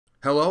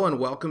Hello and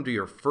welcome to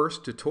your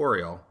first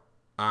tutorial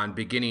on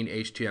beginning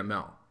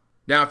HTML.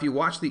 Now, if you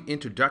watched the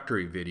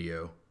introductory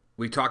video,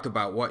 we talked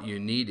about what you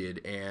needed,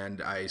 and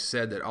I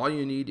said that all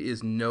you need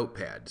is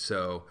Notepad.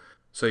 So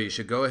you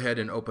should go ahead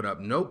and open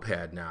up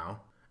Notepad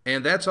now,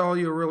 and that's all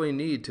you really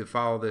need to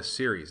follow this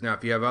series. Now,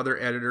 if you have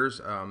other editors,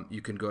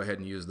 you can go ahead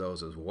and use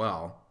those as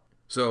well.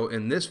 So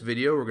in this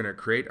video, we're going to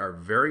create our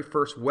very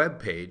first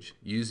web page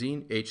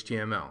using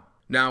HTML.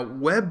 Now,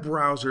 web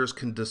browsers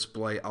can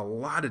display a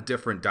lot of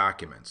different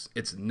documents.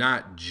 It's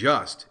not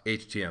just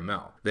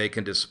HTML. They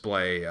can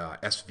display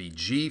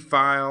SVG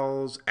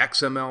files,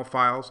 XML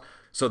files.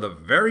 So the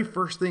very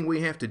first thing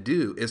we have to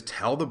do is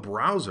tell the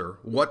browser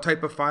what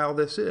type of file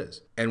this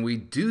is. And we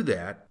do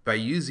that by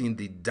using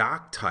the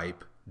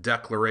doctype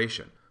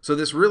declaration. So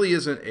this really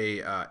isn't a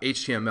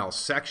HTML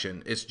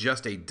section, it's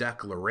just a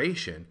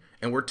declaration,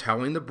 and we're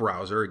telling the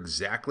browser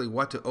exactly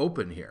what to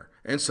open here.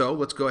 And so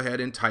let's go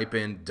ahead and type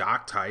in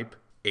doctype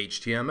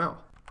HTML.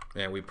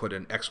 And we put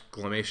an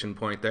exclamation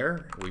point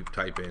there, we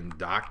type in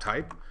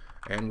doctype,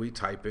 and we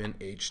type in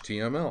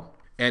HTML.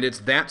 And it's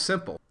that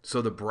simple.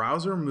 So the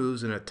browser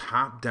moves in a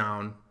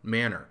top-down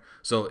manner.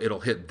 So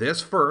it'll hit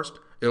this first,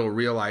 it'll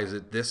realize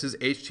that this is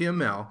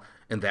HTML,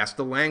 and that's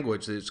the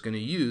language that it's going to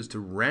use to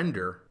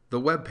render the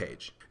web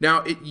page.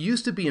 Now, it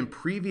used to be in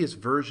previous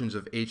versions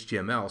of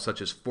HTML,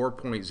 such as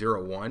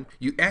 4.01,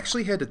 you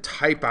actually had to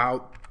type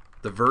out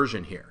the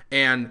version here.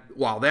 And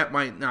while that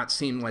might not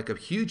seem like a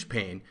huge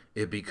pain,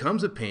 it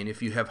becomes a pain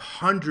if you have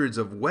hundreds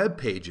of web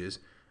pages.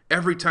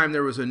 Every time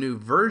there was a new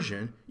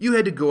version, you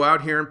had to go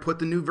out here and put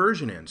the new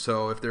version in.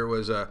 So if there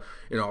was a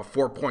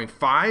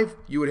 4.5,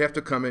 you would have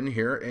to come in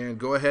here and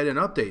go ahead and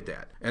update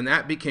that. And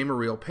that became a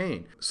real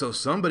pain. So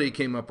somebody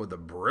came up with a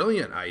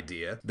brilliant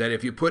idea that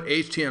if you put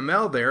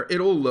HTML there,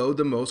 it'll load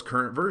the most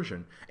current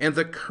version. And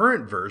the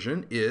current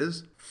version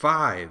is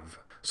 5.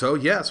 So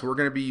yes, we're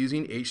going to be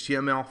using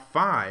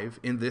HTML5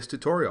 in this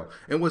tutorial.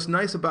 And what's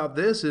nice about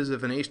this is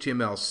if an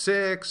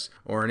HTML6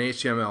 or an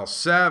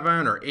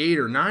HTML7 or 8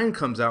 or 9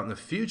 comes out in the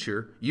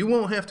future, you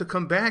won't have to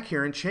come back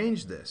here and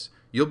change this.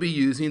 You'll be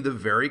using the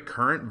very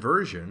current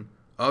version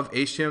of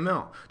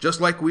HTML.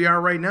 Just like we are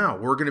right now,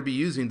 we're going to be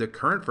using the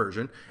current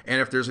version,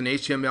 and if there's an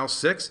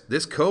HTML6,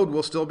 this code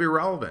will still be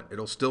relevant.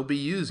 It'll still be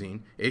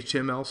using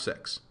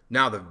HTML6.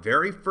 Now, the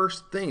very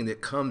first thing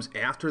that comes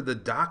after the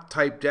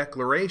doctype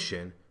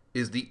declaration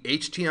is the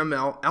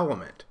HTML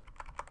element.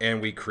 And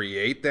we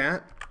create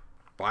that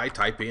by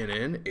typing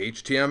in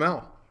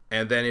HTML.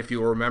 And then if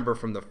you remember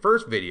from the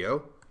first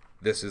video,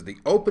 this is the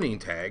opening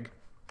tag,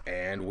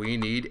 and we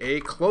need a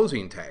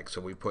closing tag.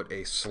 So we put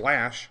a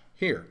slash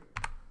here.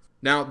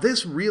 Now,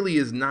 this really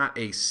is not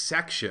a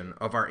section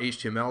of our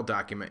HTML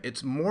document.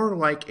 It's more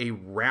like a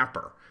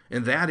wrapper.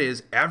 And that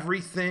is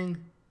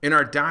everything in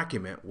our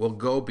document will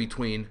go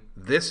between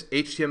this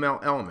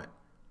HTML element,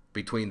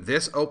 between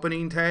this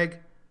opening tag,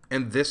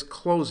 and this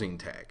closing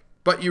tag.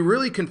 But you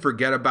really can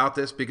forget about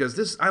this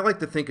because I like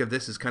to think of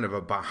this as kind of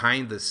a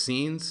behind the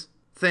scenes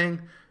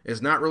thing.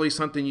 It's not really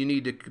something you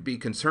need to be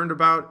concerned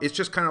about. It's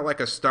just kind of like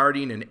a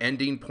starting and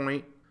ending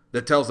point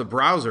that tells the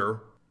browser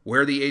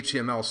where the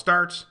HTML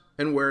starts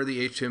and where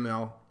the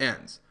HTML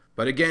ends.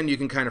 But again, you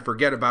can kind of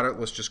forget about it.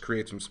 Let's just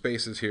create some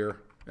spaces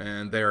here,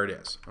 and there it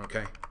is,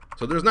 okay?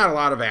 So there's not a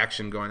lot of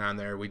action going on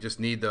there. We just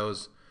need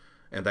those,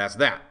 and that's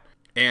that.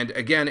 And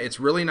again, it's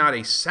really not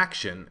a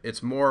section,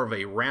 it's more of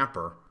a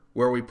wrapper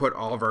where we put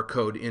all of our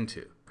code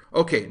into.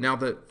 Okay, now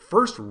the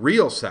first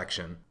real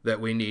section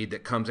that we need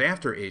that comes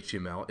after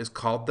HTML is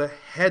called the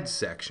head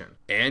section.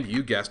 And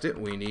you guessed it,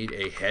 we need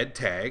a head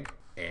tag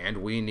and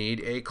we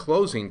need a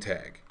closing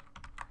tag,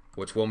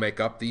 which will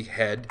make up the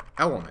head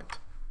element.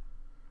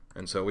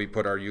 And so we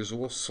put our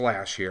usual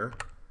slash here.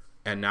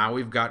 And now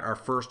we've got our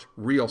first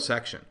real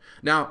section.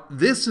 Now,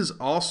 this is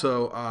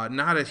also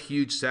not a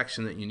huge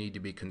section that you need to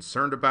be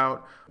concerned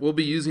about. We'll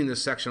be using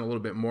this section a little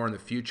bit more in the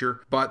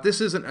future, but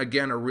this isn't,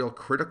 again, a real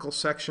critical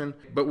section.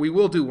 But we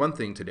will do one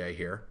thing today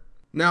here.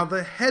 Now,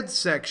 the head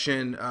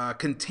section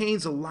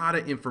contains a lot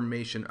of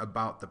information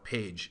about the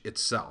page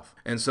itself.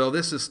 And so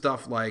this is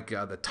stuff like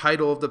the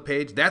title of the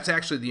page. That's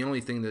actually the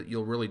only thing that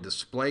you'll really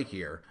display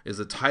here is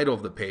the title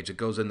of the page. It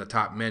goes in the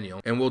top menu,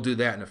 and we'll do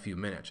that in a few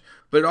minutes.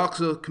 But it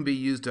also can be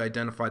used to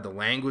identify the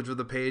language of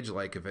the page,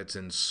 like if it's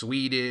in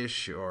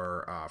Swedish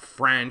or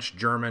French,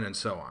 German, and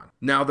so on.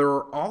 Now, there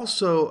are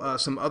also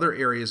some other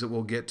areas that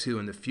we'll get to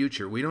in the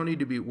future. We don't need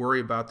to be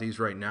worried about these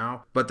right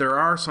now, but there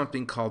are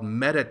something called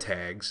meta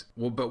tags,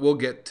 but we'll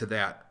get to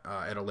that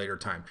at a later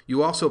time.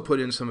 You also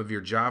put in some of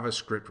your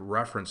JavaScript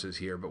references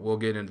here, but we'll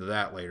get into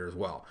that later as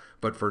well.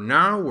 But for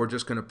now, we're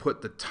just going to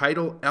put the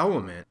title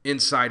element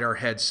inside our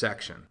head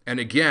section. And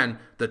again,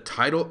 the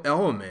title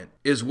element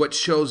is what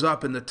shows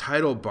up in the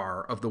title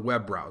bar of the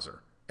web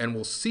browser. And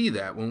we'll see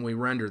that when we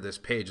render this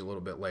page a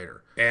little bit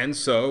later. And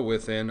so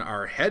within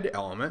our head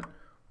element,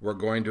 we're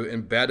going to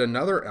embed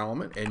another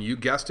element, and you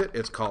guessed it,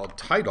 it's called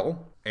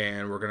title.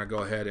 And we're going to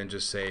go ahead and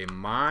just say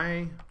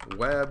my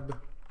web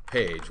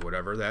page,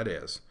 whatever that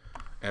is.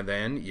 And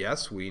then,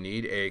 yes, we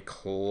need a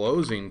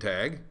closing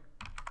tag.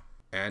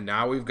 And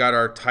now we've got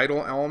our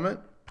title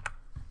element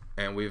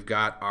And we've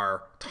got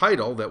our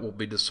title that will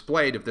be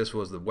displayed. If this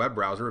was the web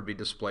browser, it would be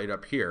displayed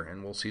up here,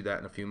 and we'll see that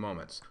in a few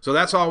moments. So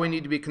that's all we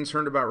need to be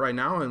concerned about right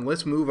now, and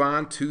let's move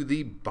on to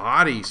the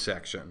body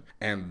section.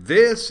 And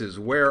this is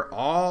where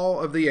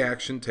all of the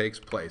action takes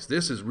place.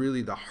 This is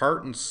really the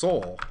heart and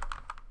soul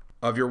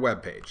of your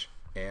web page,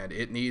 and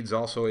it needs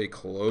also a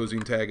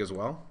closing tag as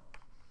well.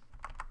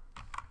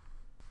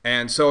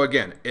 And so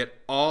again,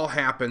 it all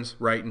happens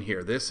right in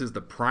here. This is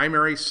the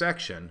primary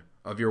section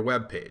of your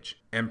web page,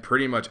 and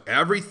pretty much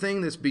everything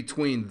that's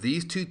between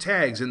these two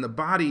tags in the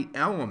body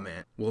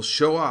element will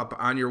show up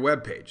on your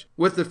web page,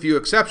 with a few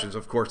exceptions.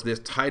 Of course, this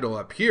title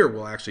up here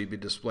will actually be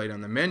displayed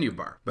on the menu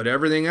bar, but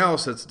everything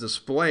else that's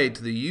displayed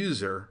to the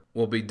user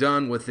will be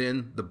done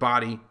within the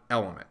body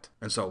element.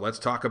 And so let's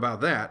talk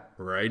about that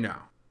right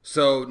now.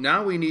 So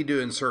now we need to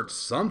insert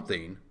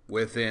something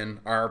within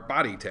our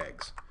body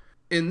tags.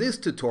 In this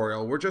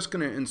tutorial, we're just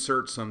going to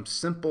insert some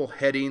simple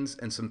headings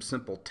and some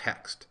simple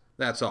text.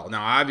 That's all.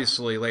 Now,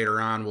 obviously,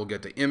 later on, we'll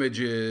get to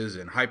images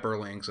and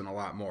hyperlinks and a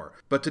lot more.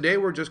 But today,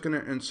 we're just going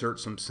to insert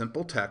some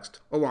simple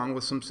text along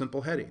with some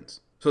simple headings.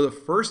 So the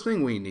first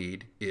thing we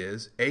need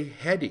is a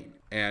heading.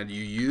 And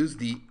you use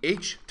the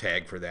H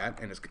tag for that,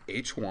 and it's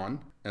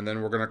H1. And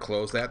then we're going to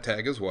close that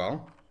tag as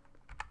well.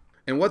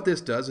 And what this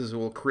does is it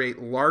will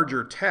create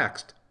larger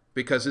text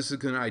because this is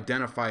going to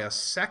identify a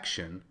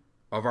section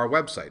of our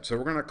website. So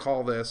we're going to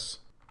call this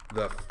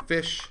the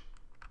fish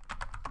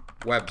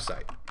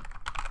website.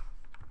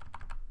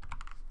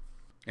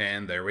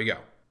 And there we go.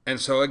 And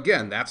so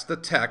again, that's the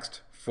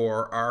text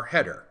for our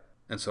header.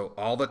 And so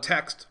all the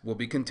text will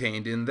be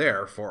contained in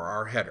there for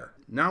our header.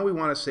 Now we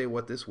want to say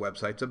what this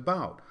website's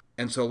about.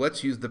 And so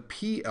let's use the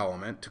P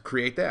element to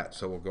create that.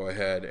 So we'll go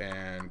ahead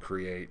and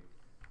create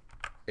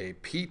a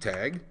P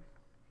tag.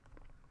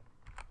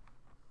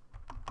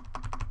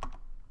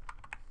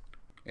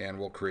 And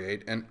we'll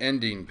create an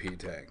ending P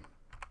tag.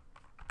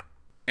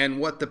 And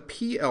what the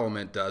P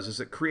element does is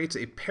it creates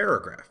a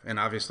paragraph, and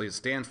obviously it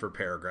stands for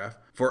paragraph,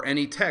 for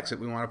any text that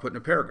we want to put in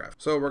a paragraph.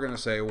 So we're going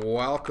to say,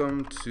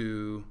 welcome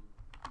to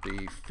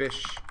the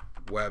fish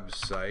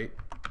website.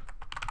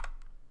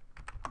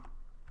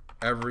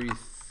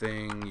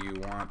 Everything you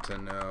want to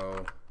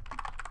know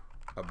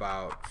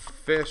about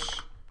fish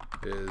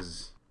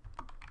is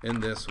in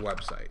this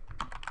website.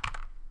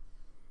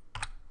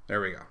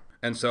 There we go.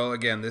 And so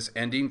again, this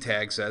ending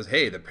tag says,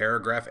 hey, the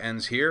paragraph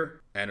ends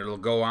here, and it'll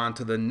go on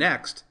to the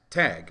next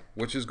tag,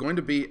 which is going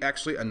to be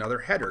actually another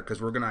header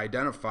because we're going to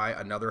identify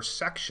another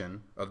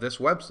section of this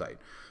website.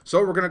 So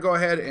we're going to go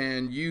ahead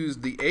and use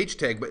the H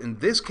tag, but in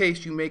this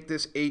case, you make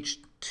this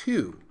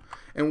H2.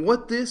 And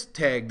what this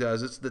tag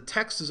does is the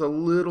text is a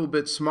little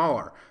bit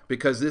smaller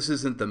because this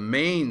isn't the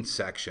main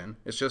section.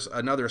 It's just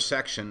another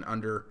section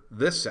under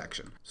this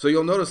section. So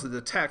you'll notice that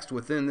the text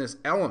within this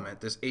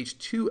element, this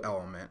H2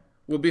 element,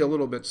 will be a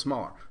little bit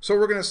smaller. So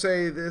we're going to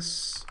say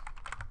this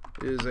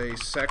is a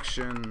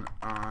section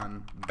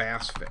on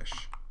bass fish.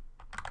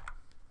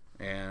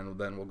 And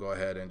then we'll go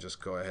ahead and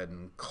just go ahead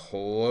and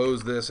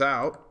close this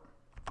out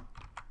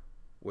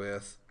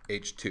with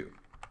H2.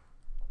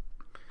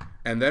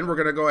 And then we're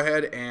going to go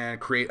ahead and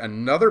create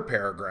another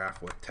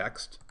paragraph with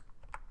text.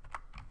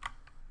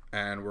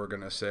 And we're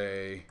going to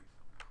say,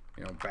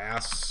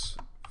 bass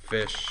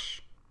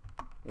fish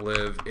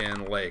live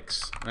in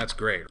lakes. That's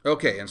great.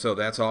 Okay, and so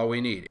that's all we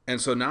need. And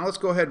so now let's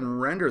go ahead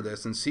and render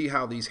this and see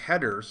how these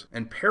headers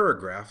and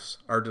paragraphs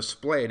are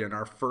displayed in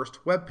our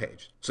first web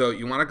page. So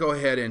you want to go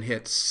ahead and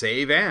hit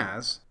Save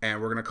As,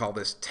 and we're going to call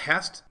this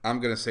Test.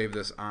 I'm going to save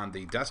this on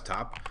the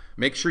desktop.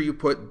 Make sure you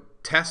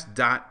put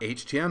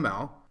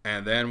test.html,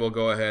 and then we'll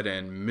go ahead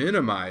and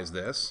minimize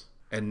this.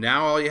 And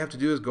now all you have to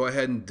do is go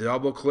ahead and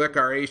double click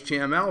our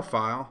HTML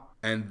file.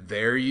 And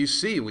there you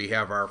see we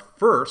have our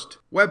first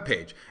web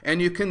page.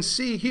 And you can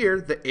see here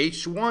the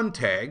H1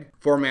 tag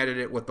formatted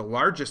it with the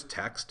largest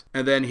text.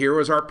 And then here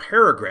was our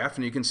paragraph,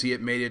 and you can see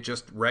it made it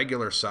just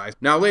regular size.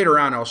 Now later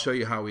on I'll show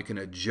you how we can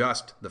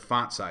adjust the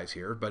font size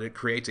here, but it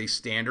creates a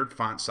standard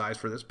font size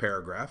for this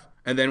paragraph.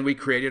 And then we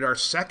created our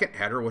second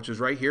header, which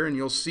is right here, and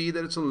you'll see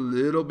that it's a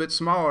little bit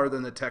smaller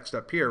than the text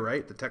up here,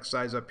 right? The text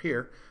size up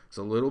here. It's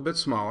a little bit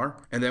smaller.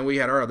 And then we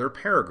had our other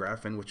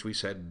paragraph in which we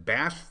said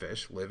bass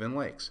fish live in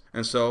lakes.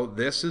 And so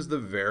this is the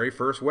very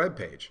first web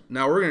page.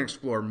 Now we're going to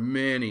explore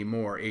many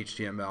more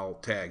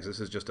HTML tags. This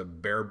is just a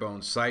bare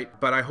bones site,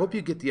 but I hope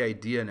you get the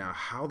idea now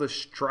how the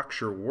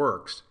structure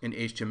works in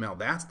HTML.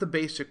 That's the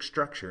basic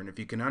structure, and if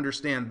you can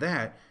understand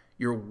that,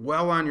 you're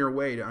well on your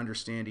way to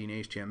understanding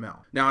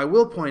HTML. Now, I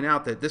will point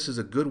out that this is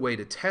a good way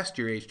to test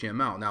your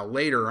HTML. Now,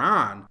 later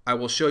on, I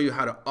will show you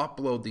how to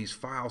upload these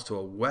files to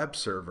a web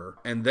server,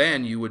 and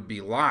then you would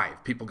be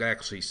live. People can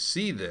actually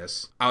see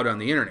this out on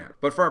the internet.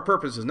 But for our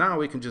purposes now,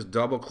 we can just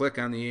double click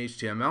on the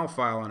HTML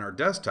file on our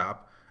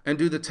desktop and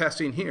do the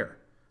testing here.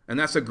 And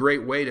that's a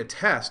great way to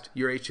test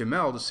your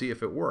HTML to see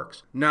if it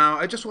works. Now,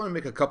 I just want to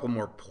make a couple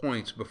more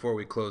points before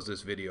we close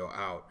this video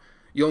out.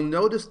 You'll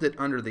notice that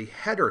under the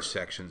header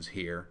sections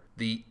here,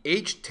 the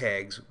H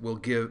tags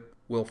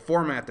will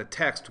format the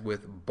text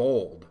with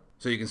bold.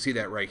 So you can see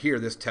that right here,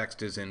 this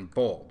text is in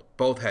bold.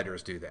 Both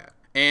headers do that.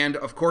 And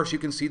of course, you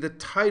can see the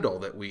title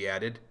that we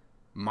added,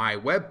 my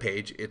web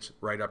page. It's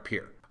right up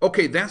here.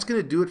 Okay, that's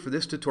going to do it for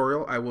this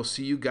tutorial. I will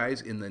see you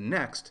guys in the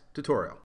next tutorial.